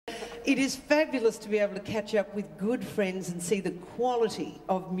it is fabulous to be able to catch up with good friends and see the quality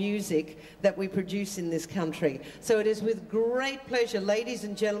of music that we produce in this country. So it is with great pleasure, ladies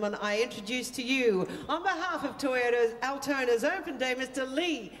and gentlemen, I introduce to you, on behalf of Toyota Altona's Open Day, Mr.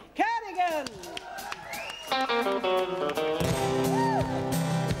 Lee Cardigan.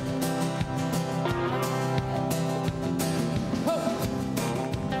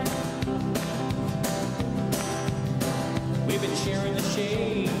 We've been sharing the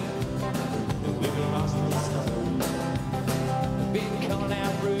shade, and we've been lost in the snow. We've been cutting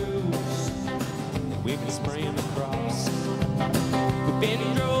out roofs, and we've been spraying the crops. We've been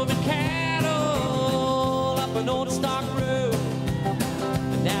droving cattle up an old stock road.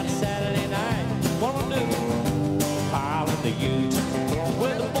 And now it's Saturday night, what we'll do? Pile in the ute.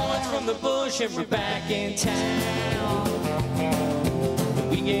 We're the boys from the bush, and we're back in town. And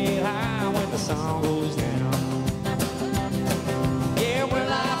we get high when the sun goes down.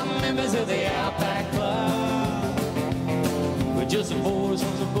 Members of the Outback Club. We're just the boys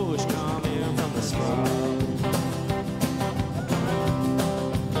from the bush coming from the scrub.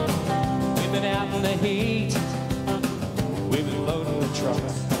 We've been out in the heat. We've been loading the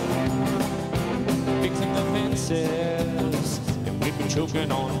trucks, fixing the fences, and we've been choking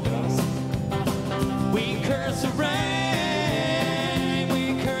on dust. We curse the rain,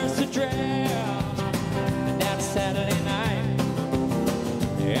 we curse the drought, and now it's Saturday night,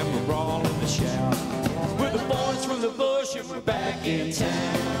 and we're all in the shout. We're the boys from the bush, and we're back in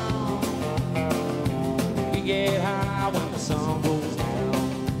town. We get high when the sun goes down.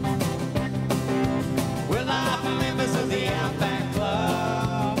 We're live members of the Outback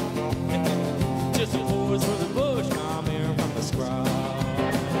Club. Just the boys from the bush coming from the scrub.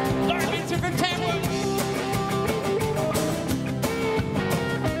 Learn me to pretend.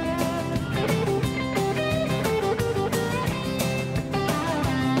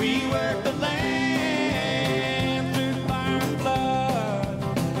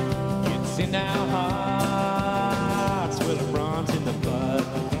 In our hearts, well, it runs in the blood.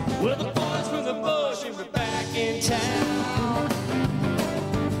 We're the boys from the bush, and we're back in town.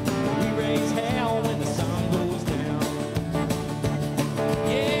 We raise hell when the sun goes down.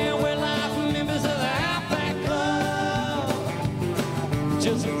 Yeah, we're live members of the Outback Club.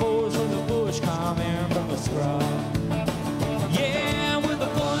 Just the boys from the bush coming from the scrub. Yeah, we're the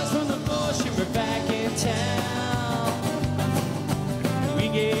boys from the bush, and we're back in town. We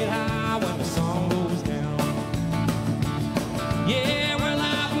get high when the sun goes down. Yeah, we're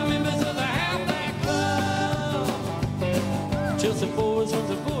live members of the Outback Club. Just the boys from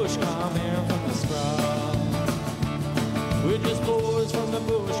the bush coming from the scrub. We're just boys from the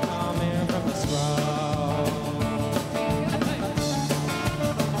bush coming from the scrub.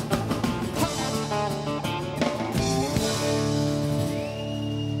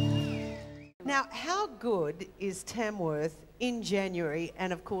 Now, how good is Tamworth in January,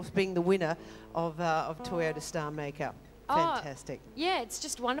 and of course being the winner of Toyota Star Maker? Fantastic. Yeah, it's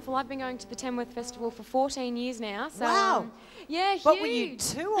just wonderful. I've been going to the Tamworth Festival for 14 years now. So, wow. Yeah, huge. But were you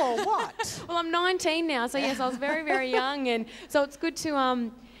 2 or what? Well, I'm 19 now, so yes, I was very, very young, and so it's good to,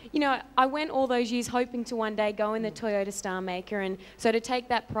 you know, I went all those years hoping to one day go in the Toyota Star Maker, and so to take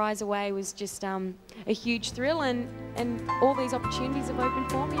that prize away was just a huge thrill, and all these opportunities have opened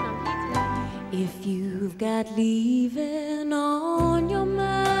for me, and I'm here today. If you've got leaving on your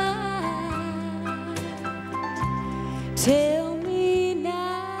mind, tell me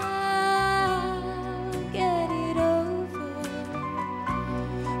now, get it over.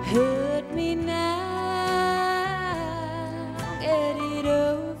 Hurt me now, get it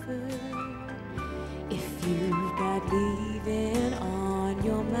over. If you've got leaving on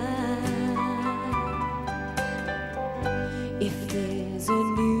your mind, if there's a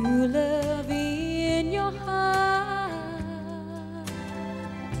new love in your heart,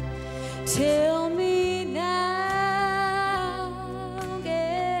 tell me now,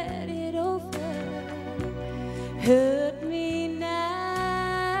 get it over. Hurt me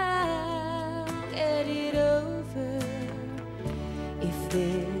now, get it over. If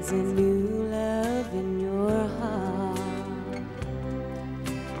there's a new love in your heart,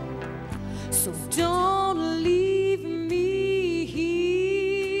 so don't leave me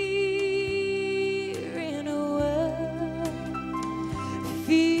here in a world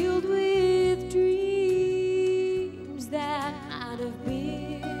filled with dreams that might have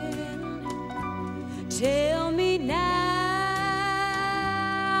been. Tell me now,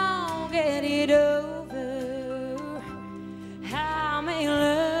 get it over.